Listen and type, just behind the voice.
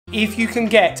if you can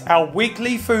get our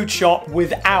weekly food shop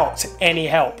without any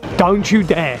help. Don't you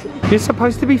dare. You're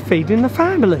supposed to be feeding the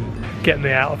family. Get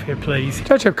me out of here, please.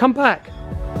 JoJo, come back.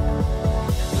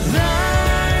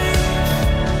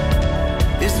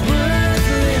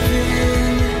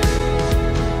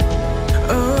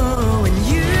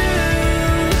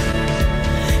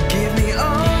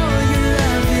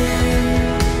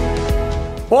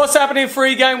 What's happening,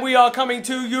 FreeGang? We are coming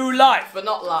to you live. But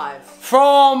not live.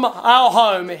 From our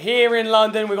home here in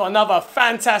London. We've got another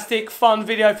fantastic, fun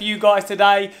video for you guys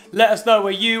today. Let us know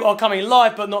where you are coming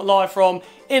live but not live from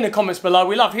in the comments below.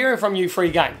 We love hearing from you,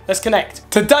 FreeGang. Let's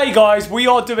connect. Today, guys, we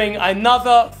are doing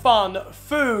another fun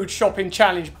food shopping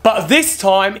challenge. But this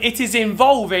time, it is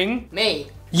involving... me.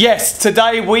 Yes,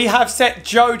 today we have set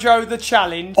JoJo the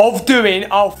challenge of doing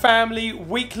our family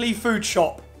weekly food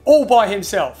shop. All by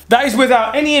himself. That is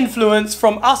without any influence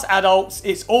from us adults.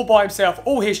 It's all by himself,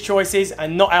 all his choices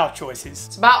and not our choices.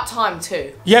 It's about time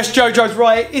too. Yes, JoJo's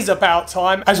right, it is about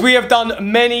time, as we have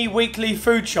done many weekly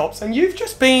food shops and you've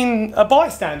just been a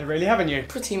bystander really, haven't you?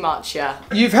 Pretty much, yeah.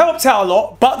 You've helped out a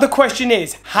lot, but the question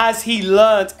is, has he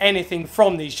learnt anything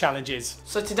from these challenges?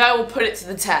 So today we'll put it to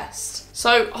the test.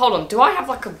 So hold on, do I have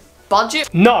like a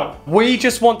budget? No, we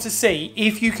just want to see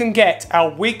if you can get our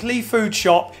weekly food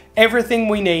shop everything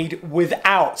we need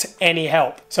without any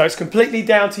help. So it's completely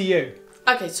down to you.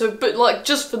 Okay, so but like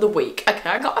just for the week. Okay,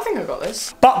 I think I got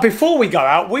this. But before we go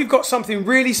out, we've got something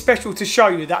really special to show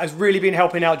you that has really been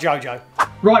helping out JoJo.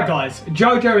 Right guys,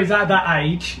 JoJo is at that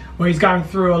age where he's going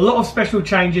through a lot of special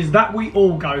changes that we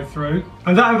all go through.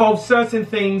 And that involves certain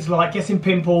things like getting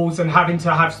pimples and having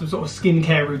to have some sort of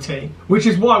skincare routine. Which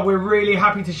is why we're really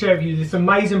happy to share with you this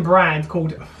amazing brand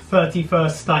called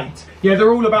 31st State. Yeah,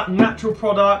 they're all about natural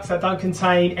products that don't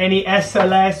contain any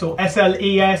SLS or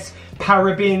SLES,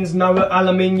 parabens, no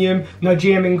aluminium, no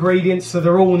GM ingredients, so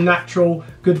they're all natural,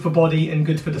 good for body and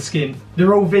good for the skin.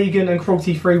 They're all vegan and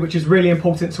cruelty free, which is really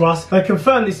important to us. They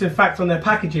confirm this in fact on their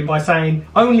packaging by saying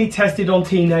only tested on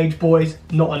teenage boys,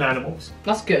 not on animals.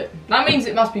 That's good. That means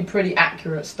it must be pretty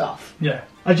accurate stuff. Yeah.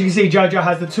 As you can see, JoJo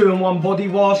has the 2-in-1 body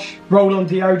wash, roll-on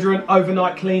deodorant,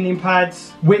 overnight cleaning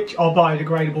pads, which are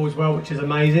biodegradable as well, which is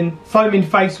amazing, foaming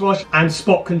face wash and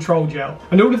spot control gel.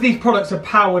 And all of these products are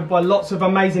powered by lots of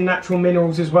amazing natural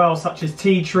minerals as well, such as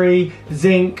tea tree,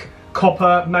 zinc,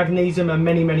 copper, magnesium and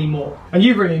many, many more. And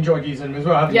you've really enjoyed using them as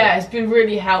well, haven't you? Yeah, it's been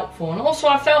really helpful. And also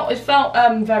it felt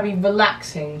very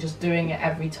relaxing just doing it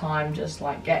every time, just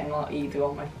like getting like either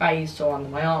on my face or under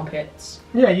my armpits.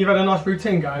 Yeah, you've had a nice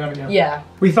routine going, haven't you? Yeah.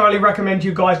 We thoroughly recommend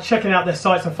you guys checking out their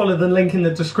sites and follow the link in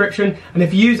the description. And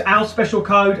if you use our special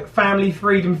code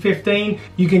FamilyFreedom15,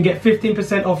 you can get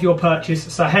 15% off your purchase.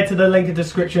 So head to the link in the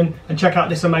description and check out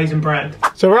this amazing brand.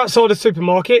 So we're outside the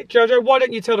supermarket. JoJo, why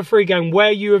don't you tell the FreeGang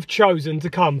where you have chosen to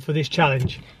come for this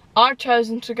challenge? I've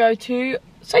chosen to go to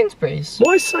Sainsburys.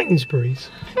 Why Sainsburys?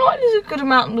 I feel like there's a good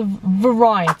amount of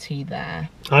variety there.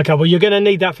 Okay, well you're going to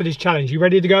need that for this challenge. You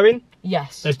ready to go in?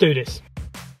 Yes. Let's do this.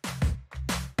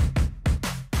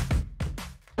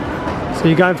 So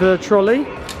you're going for the trolley?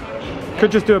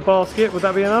 Could just do a basket, would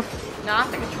that be enough? No, I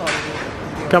think a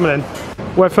trolley. Come on in.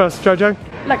 Where first, JoJo?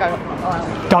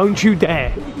 Lego. Don't you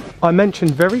dare. I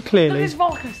mentioned very clearly... Look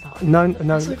at this Volco stuff. No.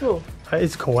 That's so cool. It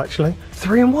is cool actually.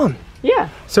 3-in-1? Yeah.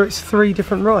 So it's 3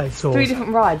 different rides? Or... 3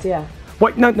 different rides, yeah.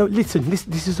 Wait, no, listen,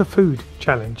 this is a food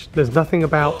challenge. There's nothing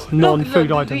about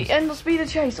non-food items. The endless speeder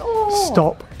chase. Oh.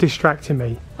 Stop distracting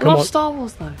me. I love Star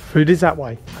Wars though. Food is that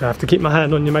way. I have to keep my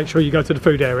hand on you, make sure you go to the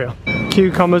food area.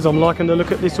 Cucumbers, I'm liking the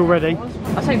look at this already.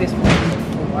 I'll take this one.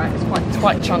 Alright, it's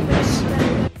quite chunky.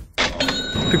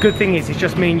 The good thing is, it's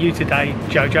just me and you today,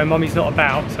 JoJo. Mummy's not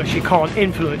about, so she can't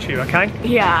influence you, okay?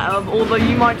 Yeah, although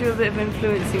you might do a bit of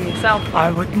influencing yourself.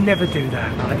 I would never do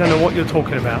that. I don't know what you're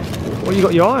talking about. What you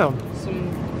got your eye on?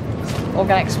 Some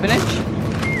organic spinach.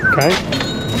 Okay.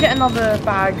 Get another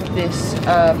bag of this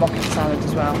rocket salad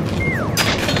as well.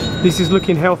 This is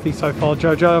looking healthy so far,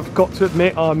 JoJo. I've got to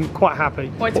admit, I'm quite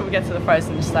happy. Wait till we get to the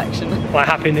frozen section. My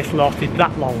happiness lasted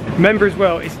that long. Remember as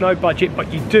well, it's no budget,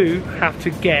 but you do have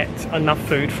to get enough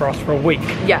food for us for a week.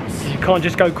 Yes. You can't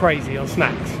just go crazy on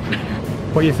snacks.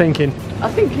 What are you thinking?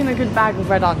 I'm thinking a good bag of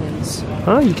red onions.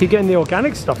 Oh, you could get in the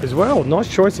organic stuff as well.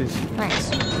 Nice choices. Thanks.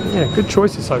 Yeah, good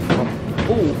choices so far.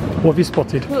 Ooh. What have you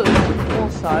spotted?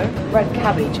 Also, red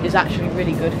cabbage is actually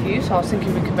really good for you, so I was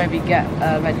thinking we could maybe get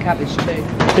red cabbage too.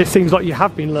 It seems like you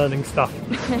have been learning stuff.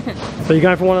 So you're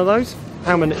going for one of those?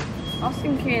 How many? I was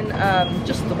thinking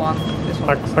just the one. This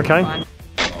one. Okay.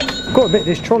 I've got to admit,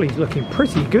 this trolley's looking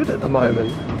pretty good at the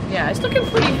moment. Yeah, it's looking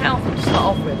pretty healthy to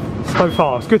start off with. So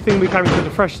far, it's a good thing we came into the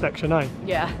fresh section, eh?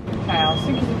 Yeah. Okay, I was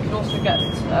thinking we could also get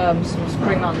some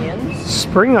spring onions.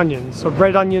 Spring onions? So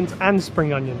red onions and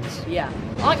spring onions? Yeah,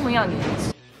 I like my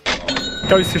onions.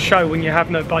 Goes to show when you have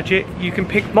no budget, you can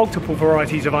pick multiple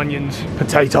varieties of onions.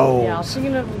 Potatoes. Yeah, I was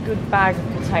thinking of a good bag of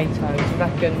potatoes, I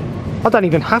reckon. I don't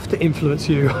even have to influence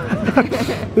you.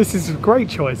 This is a great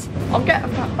choice. I'll get a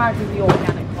bag of the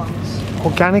organic ones.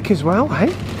 Organic as well,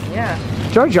 hey? Yeah.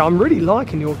 JoJo, I'm really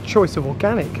liking your choice of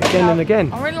organic again and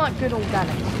again. I really like good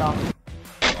organic stuff.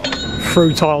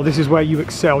 Fruit aisle, this is where you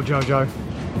excel, JoJo.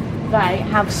 They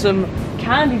have some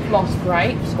candy floss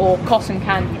grapes, or cotton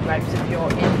candy grapes if you're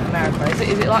in America.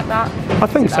 Is it like that? I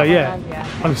think so, yeah.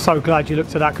 Yeah. I'm so glad you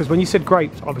looked at that, because when you said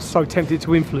grapes, I was so tempted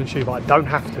to influence you, but I don't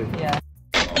have to. Yeah.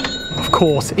 Of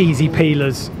course, easy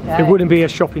peelers. Okay. It wouldn't be a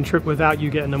shopping trip without you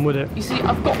getting them, would it? You see,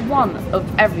 I've got one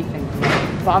of everything,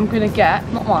 but I'm going to get,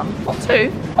 not one, not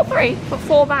two, not three, but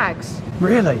 4 bags.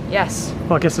 Really? Yes.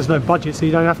 Well, I guess there's no budget, so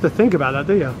you don't have to think about that,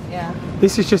 do you? Yeah.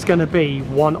 This is just going to be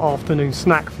one afternoon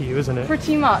snack for you, isn't it?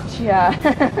 Pretty much, yeah.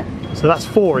 So that's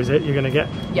 4, is it, you're going to get?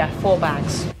 Yeah, 4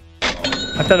 bags.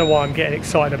 I don't know why I'm getting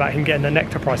excited about him getting the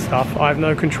Nectar Price stuff. I have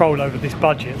no control over this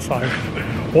budget, so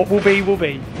what will be, will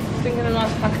be. Thinking a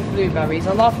nice pack of blueberries.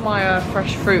 I love my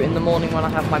fresh fruit in the morning when I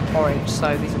have my porridge,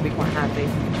 so these will be quite handy.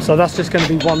 So that's just going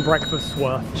to be one breakfast's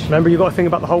worth. Remember, you've got to think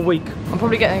about the whole week. I'm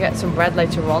probably going to get some bread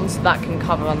later on, so that can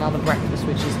cover another breakfast,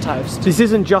 which is toast. This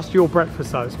isn't just your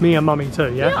breakfast though, it's me and Mummy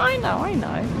too, yeah? Yeah, I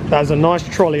know. There's a nice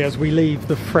trolley as we leave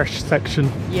the fresh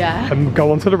section. Yeah. And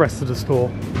go on to the rest of the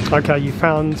store. Okay, you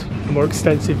found a more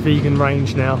extensive vegan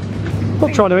range now.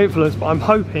 Not trying to influence, but I'm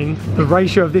hoping the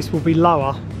ratio of this will be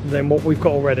lower than what we've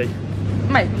got already.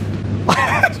 Maybe.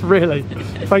 Really?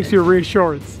 Thanks for your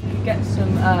reassurance. Get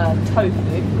some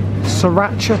tofu.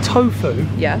 Sriracha tofu?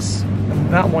 Yes. And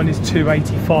that one is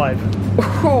 $2.85.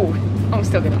 Ooh, I'm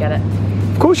still going to get it.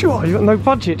 Of course you are, you've got no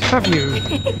budget, have you?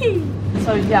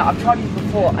 So yeah, I've tried these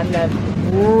before and they're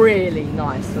really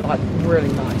nice. They're like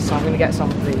really nice. So I'm going to get some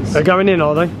of these. They're going in,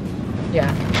 are they?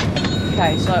 Yeah.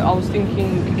 Okay, so I was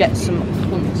thinking we could get some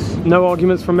hummus. No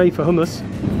arguments from me for hummus.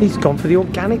 He's gone for the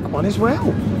organic one as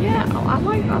well. Yeah, I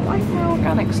like my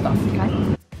organic stuff,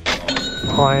 okay?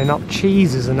 Eyeing up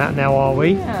cheeses and that now, are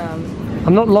we? Yeah.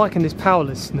 I'm not liking this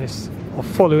powerlessness of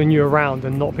following you around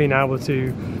and not being able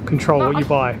to control what you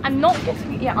buy. I'm not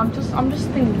getting, yeah, I'm just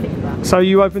thinking that. So are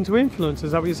you open to influence,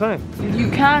 is that what you're saying? You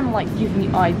can like give me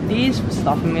ideas for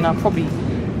stuff. I mean, I'll probably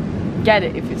get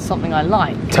it if it's something I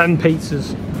like. 10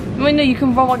 pizzas. I mean, no, you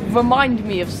can remind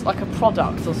me of like a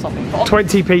product or something. But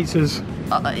 20 pizzas.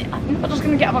 I'm not just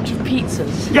going to get a bunch of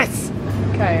pizzas. Yes!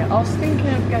 Okay, I was thinking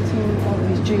of getting all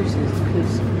these juices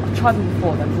because I've tried them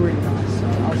before, they're really nice. So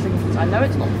I was thinking, I know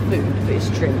it's not food, but it's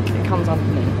drink. It comes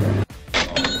underneath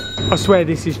it. I swear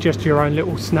this is just your own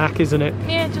little snack, isn't it?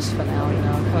 Yeah, just for now, you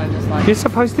know, I'm kind of just like... You're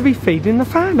supposed to be feeding the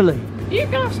family. You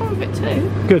can have some of it too.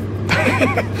 Good.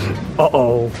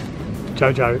 Uh-oh.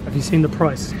 JoJo, have you seen the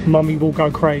price? Mummy will go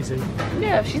crazy.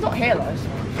 Yeah, she's not here though.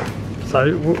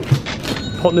 So,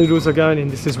 pot noodles are going in.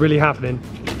 This is really happening.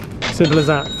 Simple as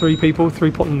that. 3 people, 3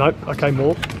 pot. Nope. Okay,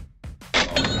 more.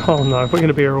 Oh no, we're going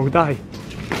to be here all day.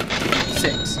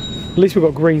 6. At least we've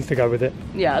got greens to go with it.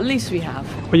 Yeah, at least we have.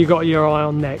 What you got your eye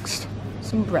on next?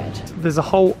 Some bread. There's a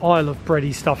whole aisle of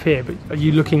bready stuff here, but are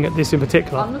you looking at this in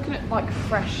particular? I'm looking at like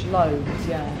fresh loaves,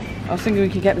 yeah. I was thinking we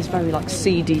could get this very like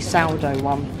seedy sourdough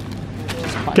one.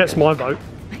 Gets my vote.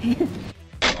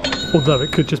 Although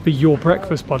it could just be your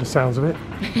breakfast by the sounds of it.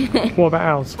 What about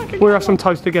ours? We'll have some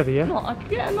toast together, yeah? No, I could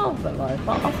get another loaf,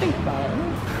 but I'll think about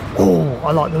it. Oh,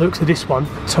 I like the looks of this one.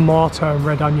 Tomato and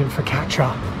red onion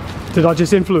focaccia. Did I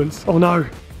just influence? Oh no.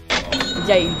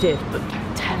 Yeah, you did, but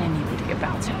don't tell anybody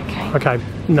about it, okay? Okay,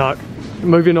 no.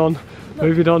 Moving on. Look,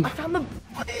 moving on. I found the...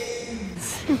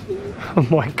 Oh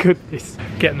my goodness.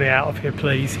 Get me out of here,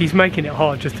 please. He's making it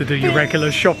hard just to do your regular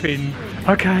shopping.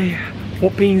 Okay,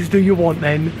 what beans do you want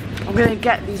then? I'm gonna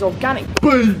get these organic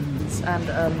beans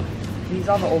and these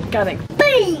other organic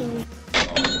beans.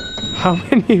 How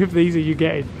many of these are you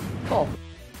getting? 4.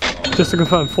 Just to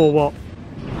confirm, 4 what?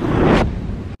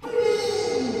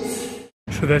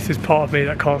 So there's this part of me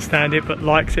that can't stand it but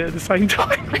likes it at the same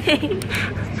time.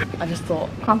 I just thought,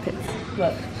 crumpets,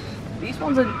 look. These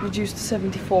ones are reduced to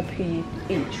 74p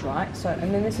each, right? So,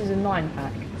 and then this is a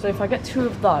 9-pack. So if I get 2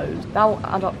 of those, that'll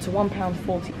add up to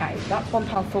 £1.48. That's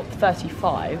 £1.35.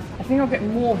 I think I'll get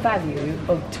more value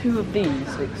of 2 of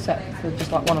these, except for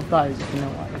just like one of those, if you know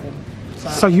what I mean.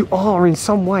 So you are in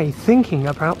some way thinking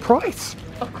about price.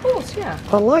 Of course, yeah.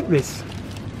 I like this.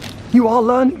 You are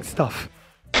learning stuff.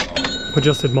 We're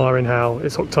just admiring how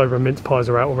it's October and mince pies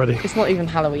are out already. It's not even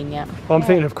Halloween yet. Well, I'm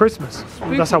thinking of Christmas.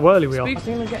 Spooky. That's how early we are. I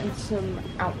think we're getting some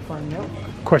Alpro milk.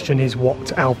 Question is, what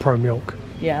Alpro milk?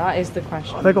 Yeah, that is the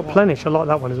question. Oh, they got Plenish. I like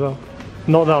that one as well.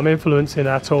 Not that I'm influencing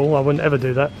at all. I wouldn't ever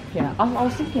do that. Yeah, I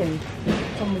was thinking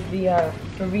some of the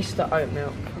barista oat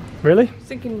milk. Really? I was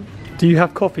thinking... Do you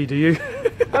have coffee, do you?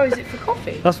 Oh, is it for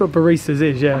coffee? That's what baristas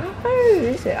is, yeah. Oh,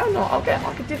 is it? Oh no, I'll get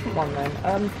like a different one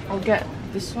then. I'll get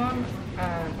this one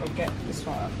and I'll get this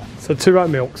one. So 2 oat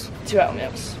milks. 2 oat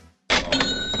milks.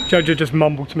 JoJo just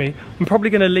mumbled to me, I'm probably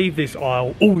going to leave this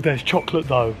aisle. Oh, there's chocolate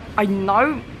though. I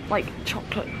know, like,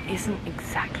 chocolate isn't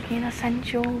exactly an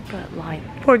essential, but like...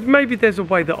 Well, maybe there's a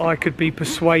way that I could be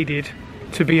persuaded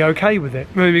to be okay with it.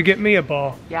 Maybe get me a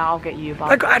bar. Yeah, I'll get you a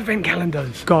bar. I got advent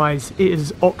calendars. Guys, it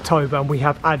is October and we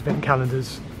have advent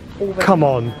calendars. Already. Come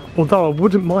on. Although I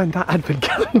wouldn't mind that advent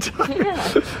calendar.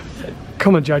 Yeah.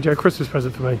 Come on, JoJo, Christmas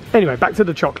present for me. Anyway, back to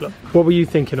the chocolate. What were you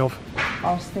thinking of?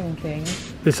 I was thinking...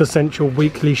 This essential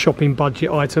weekly shopping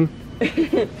budget item.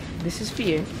 This is for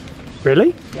you.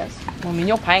 Really? Yes. Well, I mean,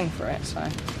 you're paying for it, so...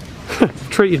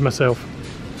 Treated myself.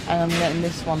 And I'm getting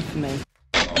this one for me.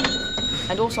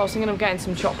 And also I was thinking of getting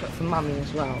some chocolate for Mummy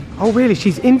as well. Oh really?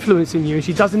 She's influencing you and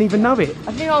she doesn't even know it?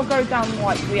 I think I'll go down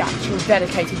like the actual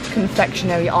dedicated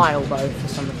confectionery aisle though for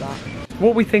some of that. What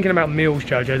are we thinking about meals,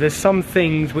 JoJo? There's some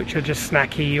things which are just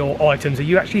snacky or items. Are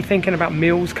you actually thinking about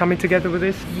meals coming together with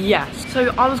this? Yes.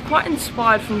 So I was quite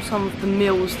inspired from some of the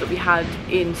meals that we had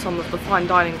in some of the fine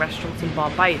dining restaurants in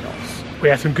Barbados. We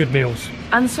had some good meals.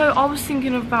 And so I was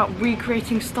thinking about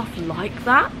recreating stuff like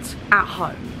that at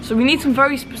home. So we need some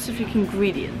very specific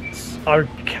ingredients.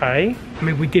 Okay. I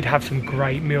mean, we did have some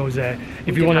great meals there.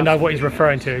 If you want to know what he's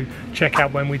referring to, check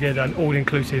out when we did an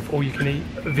all-inclusive, all-you-can-eat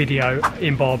video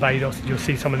in Barbados. You'll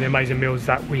see some of the amazing meals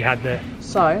that we had there.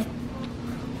 So,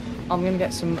 I'm going to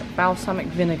get some balsamic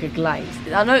vinegar glaze.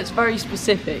 I know it's very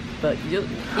specific, but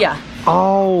yeah.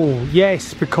 Oh,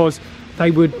 yes, because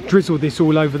they would drizzle this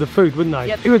all over the food, wouldn't they?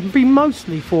 Yep. It would be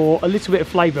mostly for a little bit of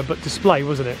flavour, but display,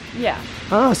 wasn't it? Yeah.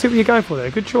 Ah, I see what you're going for there.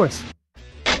 Good choice.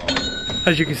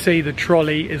 As you can see, the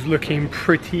trolley is looking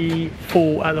pretty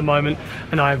full at the moment,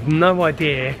 and I have no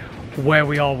idea where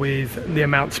we are with the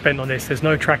amount spent on this. There's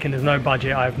no tracking, there's no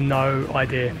budget. I have no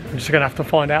idea. I'm just gonna have to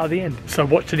find out at the end. So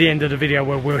watch to the end of the video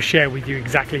where we'll share with you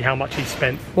exactly how much he's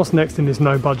spent. What's next in this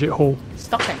no budget haul?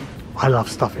 Stuffing. I love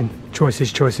stuffing.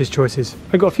 Choices, choices, choices.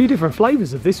 I've got a few different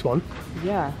flavours of this one.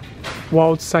 Yeah.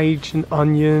 Wild sage and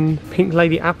onion, pink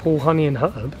lady apple, honey and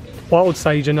herb. Wild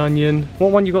sage and onion.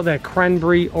 What one you got there?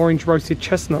 Cranberry, orange roasted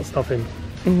chestnut stuffing.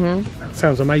 That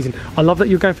sounds amazing. I love that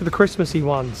you're going for the Christmassy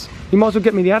ones. You might as well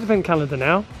get me the advent calendar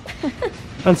now.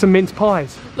 And some mince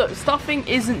pies. Look, stuffing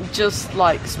isn't just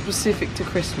like specific to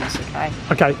Christmas, okay?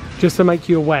 Okay, just to make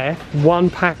you aware, one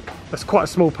pack, that's quite a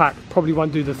small pack, probably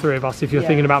won't do the 3 of us if you're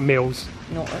thinking about meals.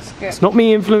 No, let's get... It's not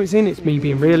me influencing, it's me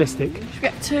being realistic. Should we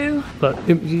get 2? But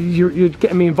you're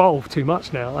getting me involved too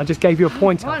much now. I just gave you a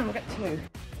pointer. Fine, we'll get 2.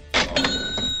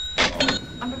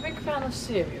 I'm a big fan of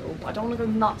cereal, but I don't want to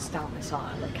go nuts down this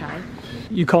aisle, okay?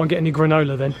 You can't get any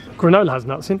granola then. Granola has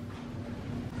nuts in.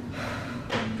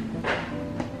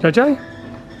 JoJo?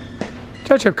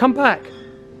 JoJo, come back.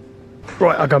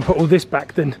 Right, I'll go and put all this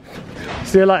back then.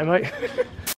 See you later, mate.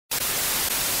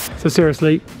 So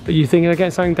seriously, are you thinking of getting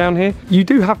something down here? You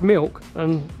do have milk,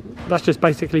 and that's just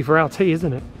basically for our tea,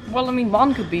 isn't it? Well, I mean,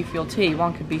 one could be for your tea,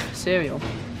 one could be for cereal.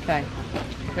 Okay,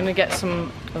 I'm gonna get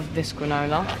some of this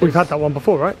granola. We've had that one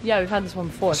before, right? Yeah, we've had this one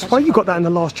before. That's why you got that in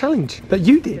the last challenge, that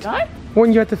you did. Did I?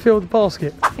 When you had to fill the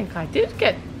basket. I think I did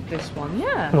get this one,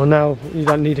 yeah. Well, now you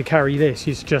don't need to carry this,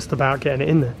 it's just about getting it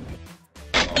in there.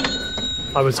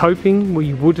 I was hoping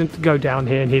we wouldn't go down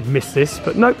here and he'd miss this,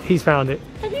 but nope, he's found it.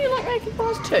 And do you like making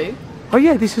bars too? Oh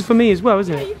yeah, this is for me as well,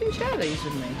 isn't Yeah, it? you can share these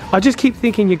with me. I just keep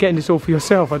thinking you're getting this all for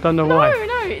yourself, I don't know why.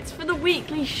 No, it's for the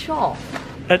weekly shop.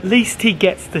 At least he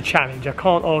gets the challenge, I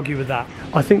can't argue with that.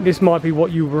 I think this might be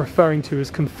what you were referring to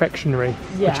as confectionery,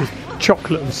 Yeah. which is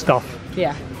chocolate and stuff.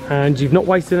 Yeah. And you've not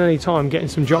wasted any time getting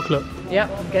some chocolate. Yep,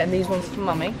 I'm getting these ones for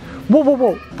Mummy.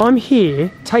 Whoa. I'm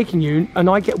here taking you and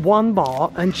I get 1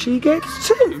 bar and she gets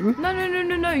 2?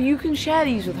 No, you can share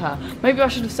these with her. Maybe I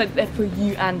should have said they're for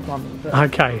you and Mummy, but...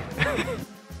 Okay.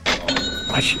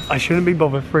 I shouldn't be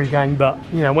bothered, FreeGang, but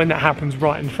you know, when that happens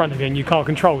right in front of you and you can't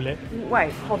control it.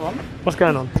 Wait, hold on. What's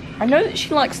going on? I know that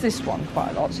she likes this one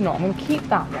quite a lot, so no, I'm going to keep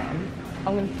that one.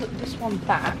 I'm going to put this one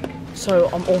back. So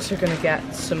I'm also going to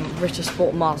get some Ritter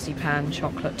Sport marzipan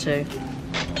chocolate too.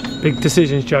 Big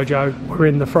decisions, JoJo. We're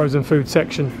in the frozen food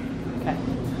section. Okay,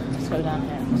 let's go down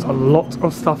here. There's a lot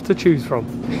of stuff to choose from.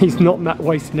 He's not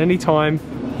wasting any time.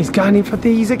 He's going in for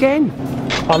these again.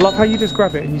 I love how you just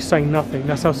grab it and you say nothing.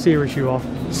 That's how serious you are.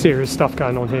 Serious stuff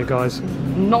going on here, guys.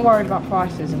 I'm not worried about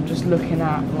prices. I'm just looking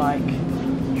at like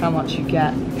how much you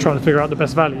get. Trying to figure out the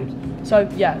best value. So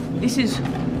yeah, this is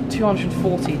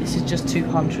 240. This is just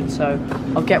 200. So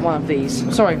I'll get one of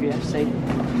these. Sorry,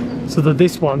 VFC. So that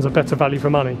this one's a better value for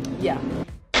money. Yeah.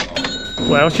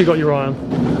 What else you got your eye on?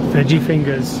 Veggie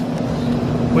fingers.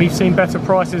 We've seen better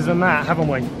prices than that, haven't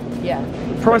we? Yeah.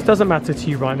 Price doesn't matter to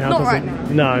you right now, does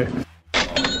it? No.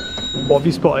 What have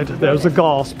you spotted? There was a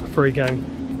gasp, FreeGang.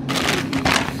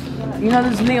 You know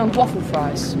there's neon waffle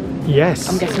fries? Yes.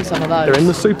 I'm getting some of those. They're in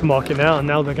the supermarket now, and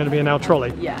now they're going to be in our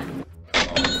trolley. Yeah.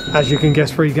 As you can guess,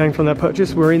 FreeGang, from their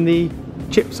purchase, we're in the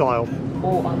chips aisle.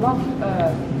 Oh, I love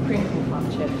crinkle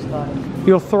cut chips though.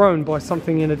 You're thrown by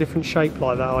something in a different shape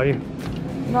like that, are you?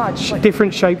 No, just like...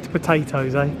 Different shaped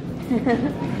potatoes, eh?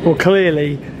 Well,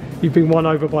 clearly, you've been won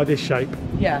over by this shape.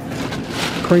 Yeah.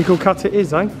 Crinkle cut it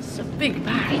is, eh? It's a big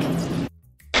bag.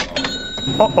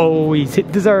 Uh-oh, he's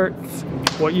hit desserts.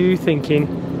 What are you thinking?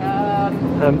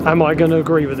 Am I going to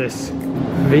agree with this?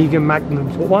 Vegan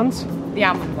magnums. What ones? The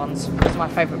almond ones. Those are my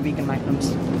favourite vegan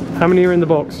magnums. How many are in the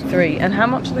box? 3. And how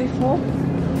much are they for?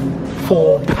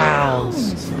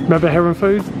 £4. Remember Heron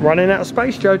Food? Running out of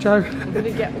space, JoJo. I'm going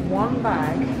to get 1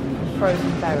 bag of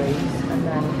frozen berries and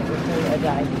then I think we'll do it a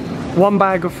day. 1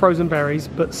 bag of frozen berries,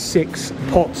 but 6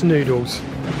 pot noodles.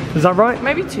 Is that right?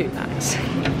 Maybe 2 bags.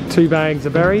 2 bags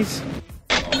of berries.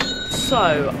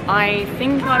 So, I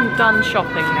think I'm done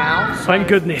shopping now. So thank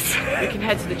goodness. We can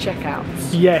head to the checkouts.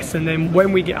 Yes, and then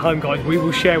when we get home, guys, we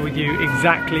will share with you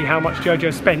exactly how much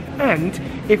JoJo spent, and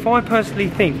if I personally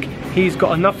think he's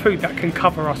got enough food that can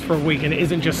cover us for a week and it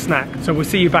isn't just snack. So we'll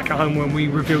see you back at home when we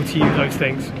reveal to you those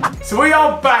things. So we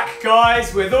are back,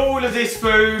 guys, with all of this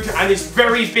food and this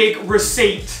very big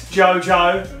receipt,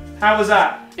 JoJo. How was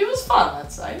that? It was fun,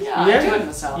 I'd say. Yeah, I enjoyed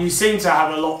myself. You seem to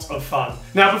have a lot of fun.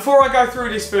 Now, before I go through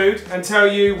this food and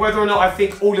tell you whether or not I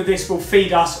think all of this will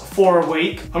feed us for a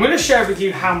week, I'm going to share with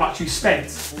you how much you spent.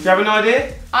 Do you have an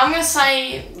idea? I'm going to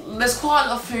say there's quite a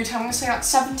lot of food. I'm going to say like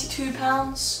 £72.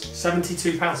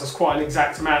 £72, that's quite an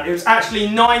exact amount. It was actually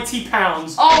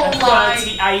 £90 and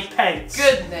 38 pence.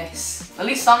 Goodness. At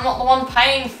least I'm not the one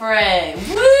paying for it.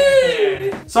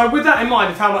 Woo! So with that in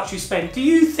mind of how much you spent, do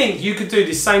you think you could do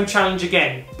this same challenge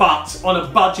again, but on a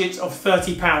budget of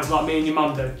 £30 like me and your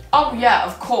mum do? Oh yeah,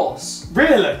 of course.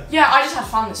 Really? Yeah, I just had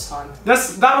fun this time.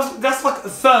 That's like a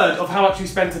third of how much you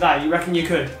spent today. You reckon you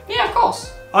could? Yeah, of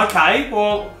course. Okay,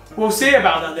 well, we'll see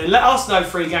about that then. Let us know,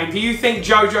 FreeGang. Do you think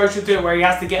JoJo should do it where he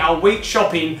has to get our week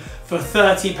shopping for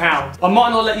 £30? I might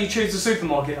not let you choose the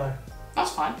supermarket though.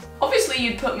 That's fine. Obviously,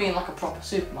 you'd put me in like a proper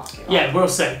supermarket, right? Yeah, we'll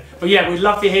see. But yeah, we'd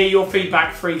love to hear your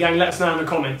feedback, FreeGang. Let us know in the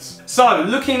comments. So,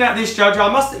 looking at this, JoJo,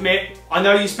 I must admit, I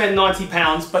know you spent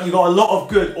 £90, but you got a lot of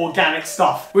good organic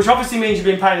stuff, which obviously means you've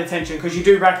been paying attention because you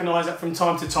do recognise that from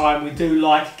time to time we do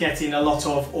like getting a lot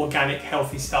of organic,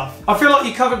 healthy stuff. I feel like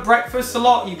you covered breakfast a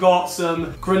lot. You got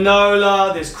some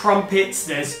granola, there's crumpets,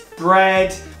 there's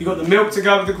bread, you got the milk to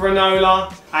go with the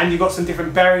granola, and you got some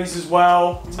different berries as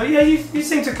well. So yeah, you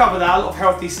seem to cover that, a lot of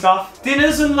healthy stuff.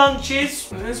 Dinners and lunches,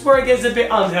 that's where it gets a bit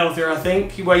unhealthier, I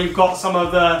think, where you've got some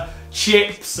of the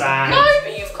chips and... No,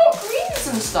 but you've got greens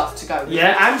and stuff to go with.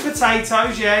 Yeah, and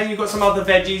potatoes, yeah, and you've got some other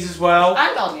veggies as well.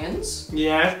 And onions.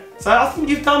 Yeah. So I think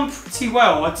you've done pretty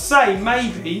well. I'd say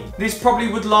maybe this probably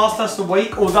would last us a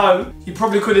week, although you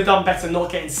probably could have done better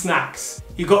not getting snacks.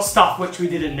 You got stuff which we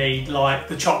didn't need, like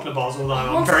the chocolate bars, although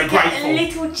I'm very grateful. A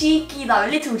little cheeky though, a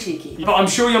little cheeky. But I'm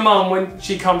sure your mum, when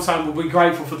she comes home, will be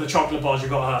grateful for the chocolate bars you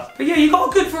got her. But yeah, you got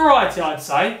a good variety, I'd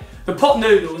say. The pot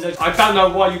noodles, I don't know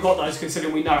why you got those,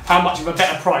 considering we know how much of a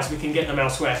better price we can get them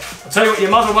elsewhere. I'll tell you what, your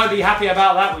mother won't be happy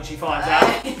about that when she finds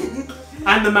out.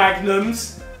 And the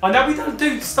magnums. I know we don't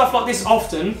do stuff like this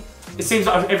often. It seems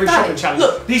like every shopping challenge.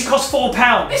 Look, these cost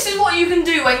 £4. This is what you can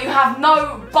do when you have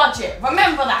no budget.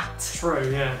 Remember that.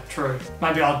 True, yeah, true.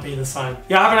 Maybe I'd be the same.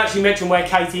 Yeah, I haven't actually mentioned where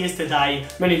Katie is today.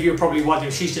 Many of you are probably wondering,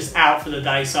 she's just out for the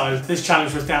day, so this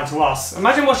challenge was down to us.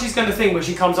 Imagine what she's going to think when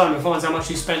she comes home and finds how much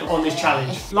she spent on this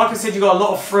challenge. Like I said, you got a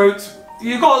lot of fruit.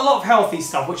 You've got a lot of healthy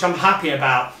stuff, which I'm happy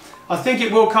about. I think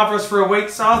it will cover us for a week,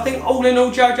 so I think all in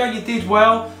all, JoJo, you did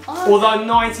well. Although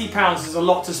 £90 is a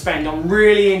lot to spend, I'm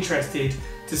really interested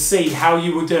to see how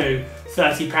you will do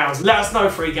 £30. Let us know,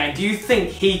 FreeGang, do you think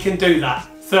he can do that?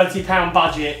 £30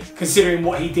 budget, considering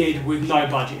what he did with no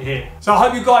budget here. So I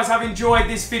hope you guys have enjoyed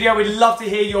this video. We'd love to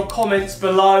hear your comments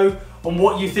below on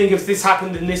what you think if this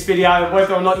happened in this video,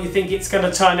 whether or not you think it's going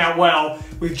to turn out well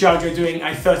with JoJo doing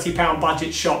a £30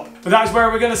 budget shop. But that's where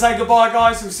we're going to say goodbye,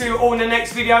 guys. We'll see you all in the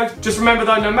next video. Just remember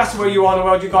though, no matter where you are in the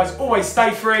world, you guys always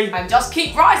stay free. And just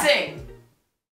keep rising.